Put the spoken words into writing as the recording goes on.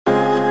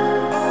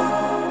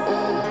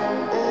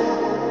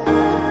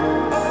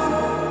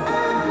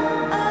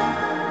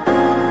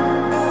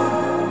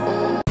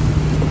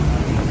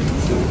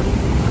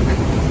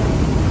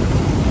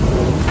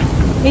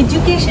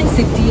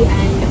University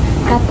and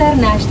Qatar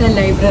national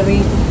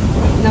library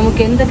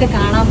നമുക്ക് എന്തൊക്കെ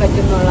കാണാൻ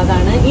പറ്റും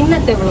എന്നുള്ളതാണ്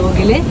ഇന്നത്തെ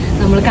വ്ളോഗിൽ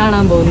നമ്മൾ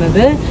കാണാൻ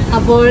പോകുന്നത്.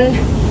 അപ്പോൾ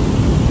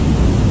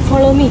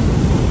ഫോളോ മീ.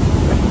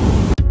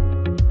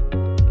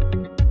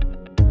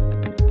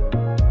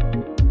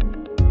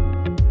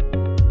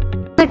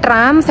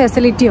 ട്രാം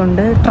ഫെസിലിറ്റി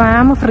ഉണ്ട്,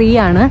 ട്രാം ഫ്രീ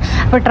ആണ്.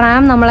 അപ്പോൾ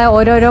ട്രാം നമ്മളെ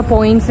ഓരോരോ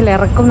പോയിന്റ്സിൽ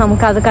ഇറക്കും,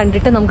 നമുക്ക് അത്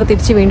കണ്ടിട്ട് നമുക്ക്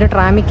തിരിച്ച് വീണ്ടും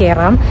ട്രാമിൽ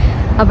കയറാം.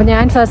 അപ്പോൾ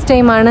ഞാൻ ഫസ്റ്റ്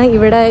ടൈമാണ്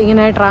ഇവിടെ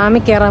ഇങ്ങനെ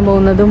ട്രാമിൽ കയറാൻ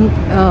പോകുന്നതും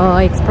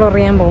എക്സ്പ്ലോർ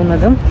ചെയ്യാൻ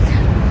പോകുന്നതും.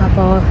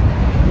 അപ്പോൾ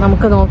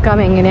നമുക്ക് നോക്കാം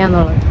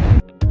എങ്ങനെയാന്നുള്ളത്.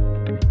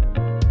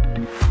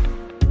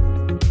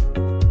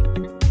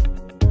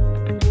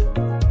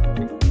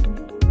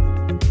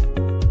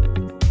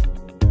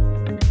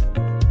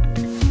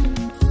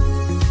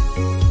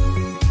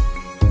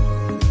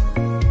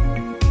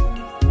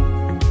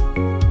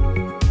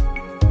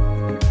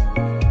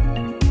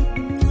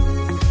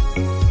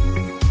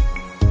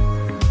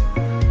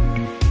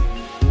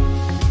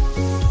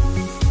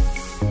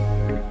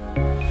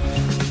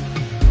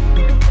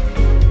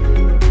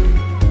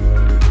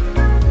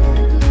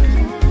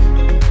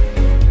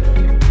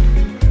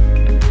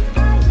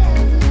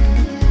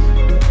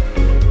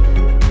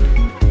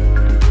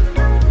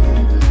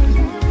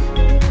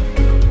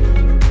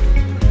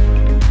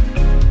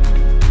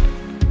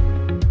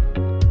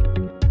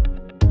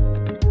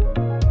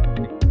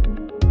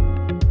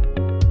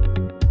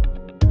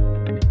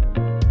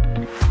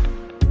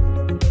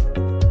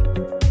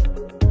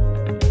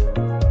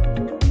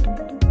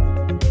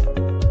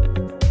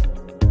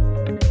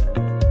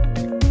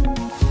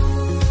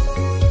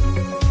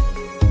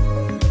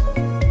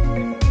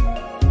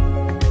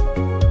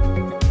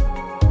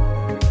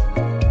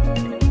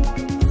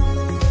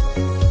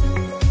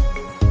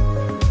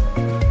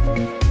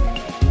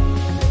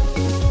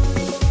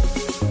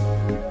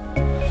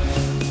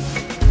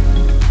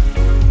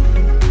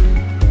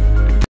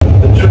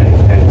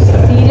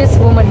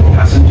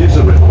 Passengers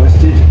are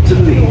requested to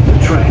leave the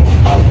train.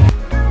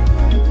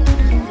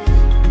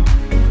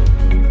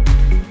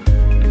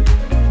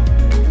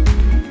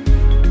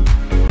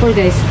 അപ്പോൾ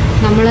ഗൈസ്,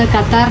 നമ്മൾ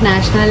ഖത്താർ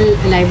നാഷണൽ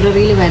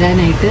ലൈബ്രറിയിൽ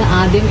വരാനായിട്ട്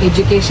ആദ്യം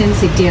എഡ്യൂക്കേഷൻ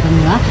സിറ്റി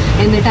ഇറങ്ങുക.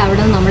 എന്നിട്ട്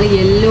അവിടെ നമ്മൾ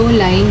യെല്ലോ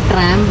ലൈൻ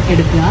ട്രാം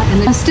എടുക്കുക.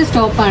 എന്നിട്ട് ഫസ്റ്റ്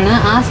സ്റ്റോപ്പാണ്.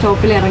 ആ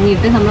സ്റ്റോപ്പിൽ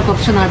ഇറങ്ങിയിട്ട് നമ്മൾ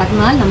കുറച്ച്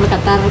നടന്നാൽ നമ്മൾ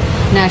ഖത്താർ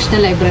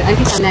നാഷണൽ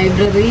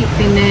ലൈബ്രറി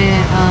പിന്നെ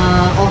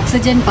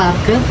ഓക്സിജൻ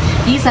പാർക്ക്,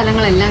 ഈ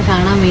സ്ഥലങ്ങളെല്ലാം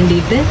കാണാൻ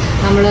വേണ്ടിയിട്ട്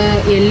നമ്മൾ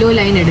യെല്ലോ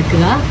ലൈൻ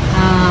എടുക്കുക.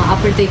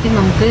 അപ്പോഴത്തേക്കും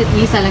നമുക്ക്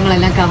ഈ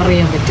സ്ഥലങ്ങളെല്ലാം കവർ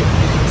ചെയ്യാൻ പറ്റും.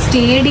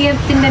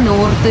 സ്റ്റേഡിയത്തിൻ്റെ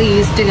നോർത്ത്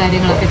ഈസ്റ്റ്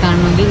കാര്യങ്ങളൊക്കെ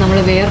കാണണമെങ്കിൽ നമ്മൾ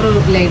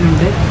വേറൊരു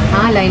ലൈനുണ്ട്,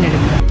 ആ ലൈൻ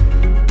എടുക്കുക.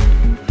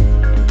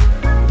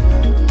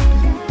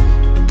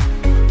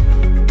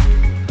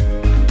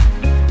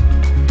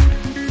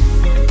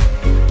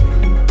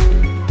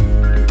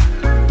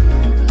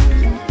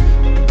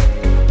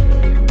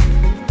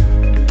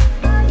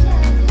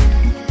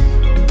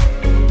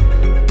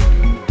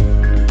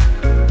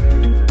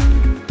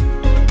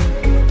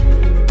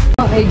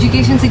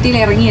 എഡ്യൂക്കേഷൻ സിറ്റിയിൽ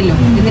ഇറങ്ങിയല്ലോ,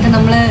 എന്നിട്ട്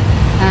നമ്മൾ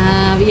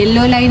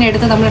യെല്ലോ ലൈൻ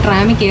എടുത്ത് നമ്മൾ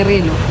ട്രാമിൽ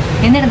കയറിയല്ലോ.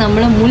 എന്നിട്ട്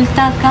നമ്മൾ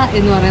മുൽത്താക്ക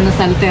എന്ന് പറയുന്ന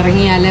സ്ഥലത്ത്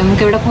ഇറങ്ങിയാൽ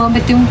നമുക്ക് എവിടെ പോകാൻ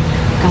പറ്റും?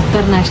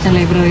 ഖത്തർ നാഷണൽ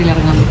ലൈബ്രറിയിൽ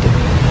ഇറങ്ങാൻ പറ്റും.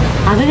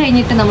 അത്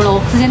കഴിഞ്ഞിട്ട് നമ്മൾ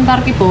ഓക്സിജൻ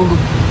പാർക്കിൽ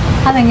പോകും.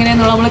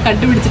 അതെങ്ങനെയാണെന്നുള്ള നമ്മൾ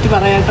കണ്ടുപിടിച്ചിട്ട്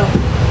പറയാം കേട്ടോ.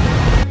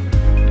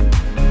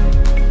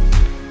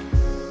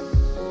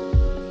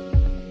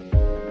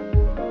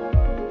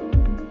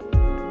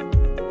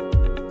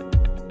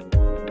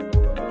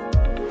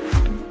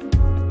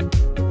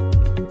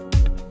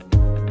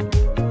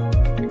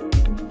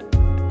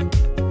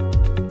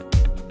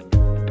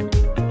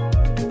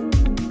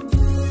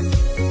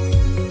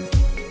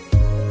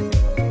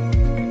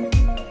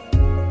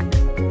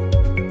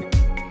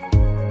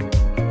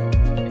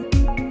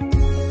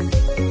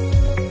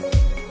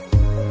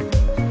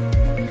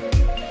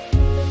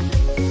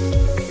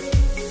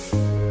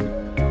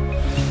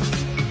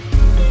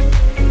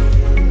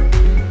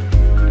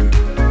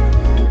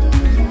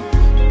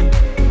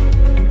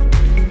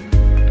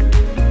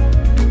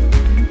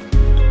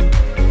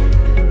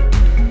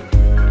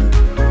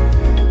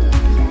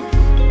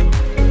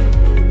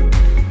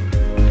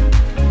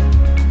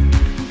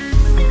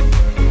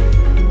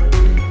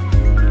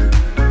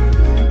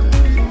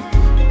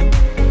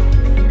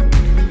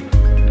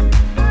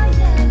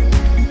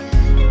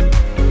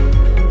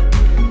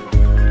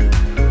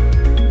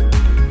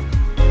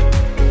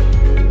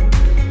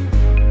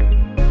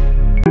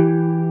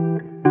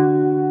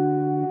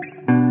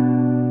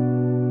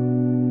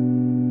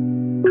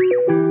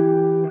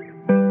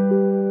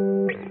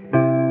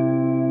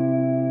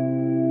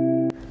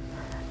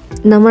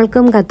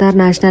 നമ്മൾക്കും ഖത്താർ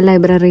നാഷണൽ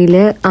ലൈബ്രറിയിൽ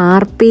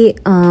RP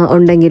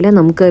ഉണ്ടെങ്കിൽ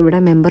നമുക്ക് ഇവിടെ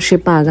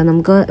മെമ്പർഷിപ്പ് ആകാം.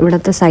 നമുക്ക്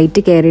ഇവിടുത്തെ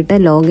സൈറ്റ് കയറിയിട്ട്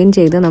ലോഗിൻ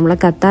ചെയ്ത് നമ്മൾ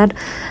ഖത്താർ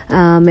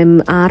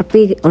RP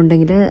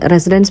ഉണ്ടെങ്കിൽ,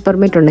 റെസിഡൻസ്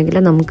പെർമിറ്റ് ഉണ്ടെങ്കിൽ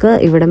നമുക്ക്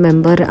ഇവിടെ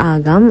മെമ്പർ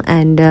ആകാം.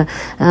 ആൻഡ്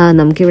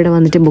നമുക്കിവിടെ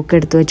വന്നിട്ട് ബുക്ക്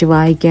എടുത്ത് വെച്ച്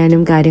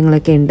വായിക്കാനും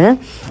കാര്യങ്ങളൊക്കെ ഉണ്ട്.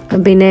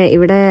 പിന്നെ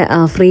ഇവിടെ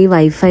ഫ്രീ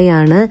വൈഫൈ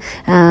ആണ്.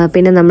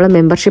 പിന്നെ നമ്മൾ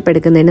മെമ്പർഷിപ്പ്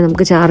എടുക്കുന്നതിന്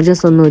നമുക്ക്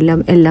ചാർജസ് ഒന്നുമില്ല,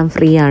 എല്ലാം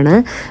ഫ്രീ ആണ്.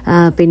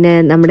 പിന്നെ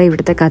നമ്മുടെ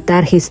ഇവിടുത്തെ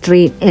ഖത്താർ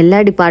ഹിസ്റ്ററി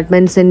എല്ലാ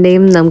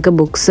ഡിപ്പാർട്ട്മെൻറ്റ്സിൻ്റെയും നമുക്ക്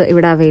ബുക്സ്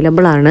ഇവിടെ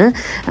അവൈലബിൾ ആണ്.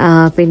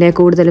 പിന്നെ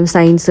കൂടുതലും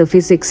science science,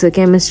 physics,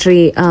 chemistry,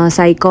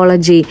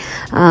 psychology,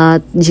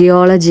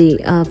 geology,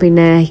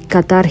 പിന്നെ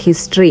ഖത്താർ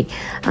ഹിസ്റ്ററി,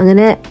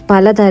 അങ്ങനെ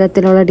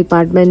പലതരത്തിലുള്ള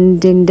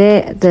ഡിപ്പാർട്ട്മെൻറ്റിൻ്റെ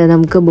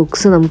നമുക്ക്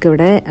ബുക്സ്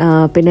നമുക്കിവിടെ,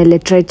 പിന്നെ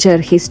ലിറ്ററേച്ചർ,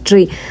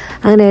 ഹിസ്റ്ററി,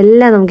 അങ്ങനെ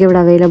എല്ലാം നമുക്കിവിടെ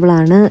അവൈലബിൾ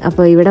ആണ്.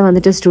 അപ്പോൾ ഇവിടെ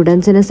വന്നിട്ട്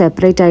സ്റ്റുഡൻസിന്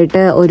സെപ്പറേറ്റ്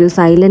ആയിട്ട് ഒരു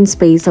സൈലൻറ്റ്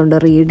സ്പേസ് ഉണ്ട്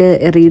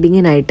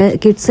റീഡിങ്ങിനായിട്ട്.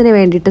 കിഡ്സിന്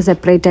വേണ്ടിയിട്ട്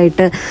സെപ്പറേറ്റ്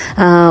ആയിട്ട്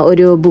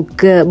ഒരു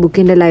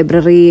ബുക്കിൻ്റെ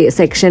ലൈബ്രറി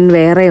സെക്ഷൻ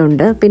വേറെ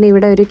ഉണ്ട്. പിന്നെ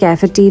ഇവിടെ ഒരു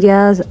കാഫറ്റീരിയ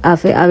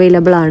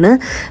അവൈലബിൾ ആണ്.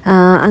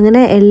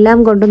 അങ്ങനെ എല്ലാം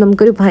കൊണ്ടും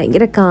നമുക്കൊരു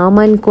ഭയങ്കര കാം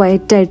ആൻഡ്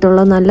ക്വയറ്റ്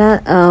ആയിട്ടുള്ള നല്ല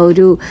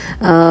ഒരു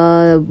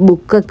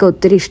ബുക്കൊക്കെ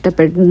ഒത്തിരി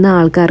ഇഷ്ടപ്പെടുന്ന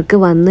ആൾക്കാർക്ക്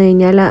വന്നു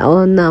കഴിഞ്ഞാൽ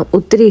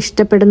ഒത്തിരി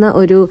ഇഷ്ടപ്പെടുന്ന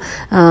ഒരു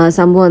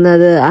സംഭവം,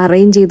 അത്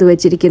അറേഞ്ച് ചെയ്ത്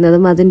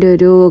വെച്ചിരിക്കുന്നതും അതിൻ്റെ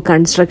ഒരു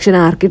കൺസ്ട്രക്ഷൻ,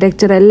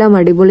 ആർക്കിടെക്ചർ എല്ലാം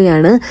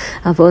അടിപൊളിയാണ്.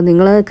 അപ്പോൾ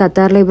നിങ്ങൾ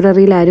ഖത്താർ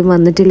ലൈബ്രറിയിൽ ആരും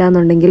വന്നിട്ടില്ല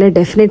എന്നുണ്ടെങ്കിൽ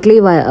ഡെഫിനറ്റ്ലി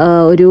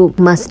ഒരു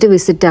മസ്റ്റ്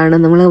വിസിറ്റ് ആണ്.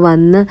 നമ്മൾ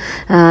വന്ന്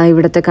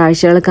ഇവിടുത്തെ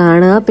കാഴ്ചകൾ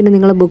കാണുക. പിന്നെ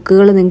നിങ്ങൾ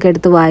ബുക്കുകൾ നിങ്ങൾക്ക്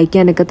എടുത്ത്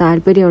വായിക്കാനൊക്കെ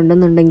താല്പര്യം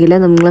ഉണ്ടെന്നുണ്ടെങ്കിൽ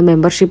നിങ്ങൾ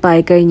മെമ്പർഷിപ്പ്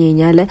ആയി കഴിഞ്ഞ്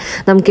കഴിഞ്ഞാൽ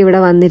നമുക്കിവിടെ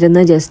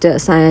വന്നിരുന്ന് ജസ്റ്റ്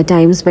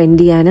ടൈം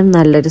സ്പെൻഡ് ചെയ്യാനും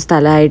നല്ലൊരു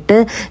സ്ഥലമായിട്ട്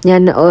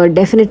ഞാൻ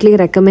ഡെഫിനറ്റ്ലി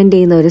റെക്കമെൻഡ്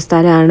ചെയ്യുന്ന ഒരു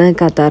സ്ഥലമാണ്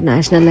ഖത്താർ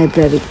നാഷണൽ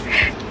ലൈബ്രറി.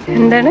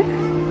 എന്താണ്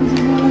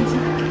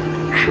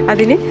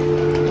അതിന്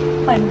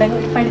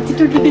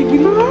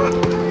പഠിച്ചിട്ടുണ്ടെങ്കിലും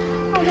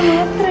അത്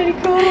മാത്രം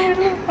എനിക്ക്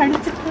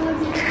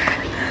പഠിച്ചിട്ടുള്ളത്.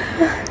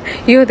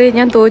 അയ്യോ, അതെ,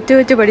 ഞാൻ തോറ്റു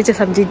വെച്ച് പഠിച്ച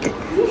subject.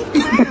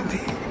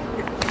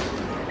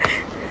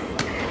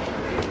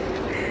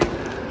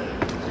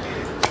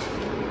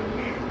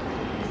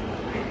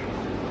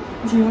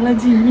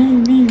 Geology.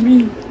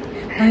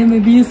 I am a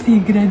BSc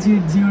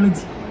graduate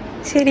geology.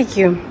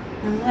 ശരിക്കും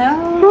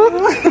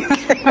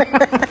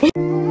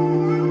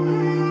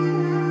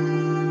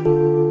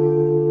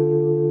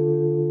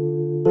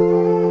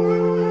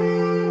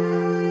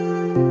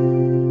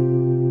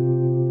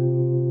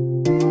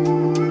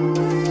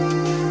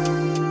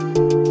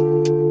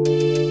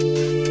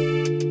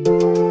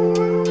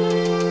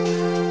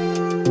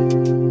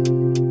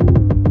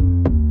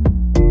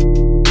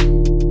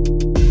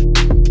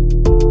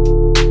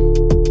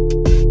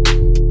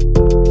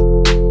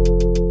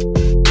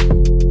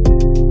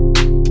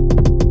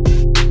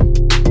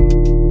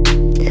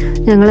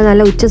ഞങ്ങൾ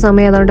നല്ല ഉച്ച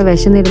സമയം അതുകൊണ്ട്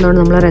വിശന്നിരുന്നതുകൊണ്ട്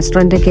നമ്മൾ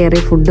റെസ്റ്റോറൻറ്റിൽ കയറി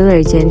ഫുഡ്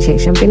കഴിച്ചതിന്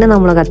ശേഷം പിന്നെ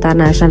നമ്മൾ ഖത്താർ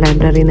നാഷണൽ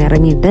ലൈബ്രറിയിൽ നിന്ന്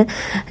ഇറങ്ങിയിട്ട്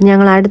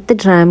ഞങ്ങൾ അടുത്ത്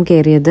ട്രാം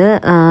കയറിയത്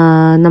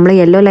നമ്മൾ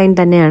യെല്ലോ ലൈൻ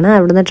തന്നെയാണ്.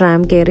 അവിടുന്ന്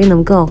ട്രാം കയറി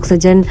നമുക്ക്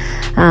ഓക്സിജൻ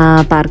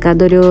പാർക്ക്,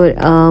 അതൊരു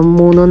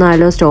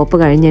 3-4 സ്റ്റോപ്പ്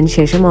കഴിഞ്ഞതിന്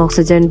ശേഷം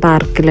ഓക്സിജൻ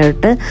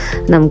പാർക്കിലോട്ട്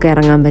നമുക്ക്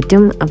ഇറങ്ങാൻ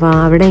പറ്റും. അപ്പോൾ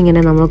അവിടെ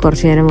ഇങ്ങനെ നമ്മൾ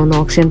കുറച്ച് നേരം ഒന്ന്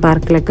ഓക്സിജൻ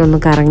പാർക്കിലൊക്കെ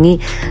ഒന്ന് കറങ്ങി.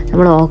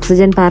 നമ്മൾ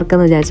ഓക്സിജൻ പാർക്ക്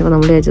എന്ന് വിചാരിച്ചപ്പോൾ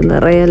നമ്മൾ വിചാരിച്ചു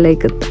നിറയെ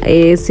ലൈക്ക്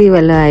AC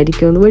വല്ലതും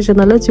ആയിരിക്കുമെന്ന്. പക്ഷെ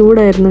നല്ല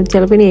ചൂടായിരുന്നു.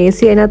 ചിലപ്പോൾ ഇനി AC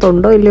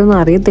അതിനകത്തുണ്ടോ ഇല്ലയോ എന്ന്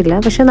അറിയത്തില്ല.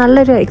 പക്ഷെ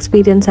നല്ലൊരു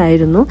എക്സ്പീരിയൻസ്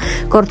ആയിരുന്നു.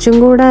 കുറച്ചും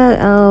കൂടെ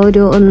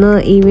ഒന്ന്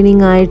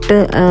ഈവനിങ് ആയിട്ട്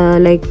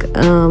ലൈക്ക്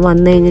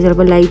വന്നു കഴിഞ്ഞാൽ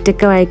ചിലപ്പോൾ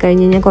ലൈറ്റൊക്കെ ആയി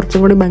കഴിഞ്ഞ് കഴിഞ്ഞാൽ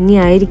കുറച്ചും കൂടി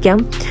ഭംഗിയായിരിക്കാം.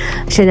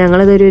 പക്ഷെ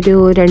ഞങ്ങളിതൊരു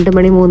 2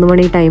 മണി 3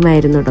 മണി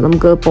ടൈമായിരുന്നു കേട്ടോ.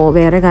 നമുക്ക്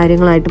വേറെ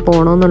കാര്യങ്ങളായിട്ട്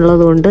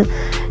പോകണമെന്നുള്ളത് കൊണ്ട്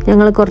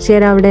ഞങ്ങൾ കുറച്ച്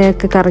നേരം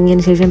അവിടെയൊക്കെ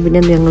കറങ്ങിയതിന് ശേഷം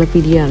പിന്നെ ഞങ്ങൾ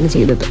പിരിയാണ്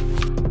ചെയ്തത്.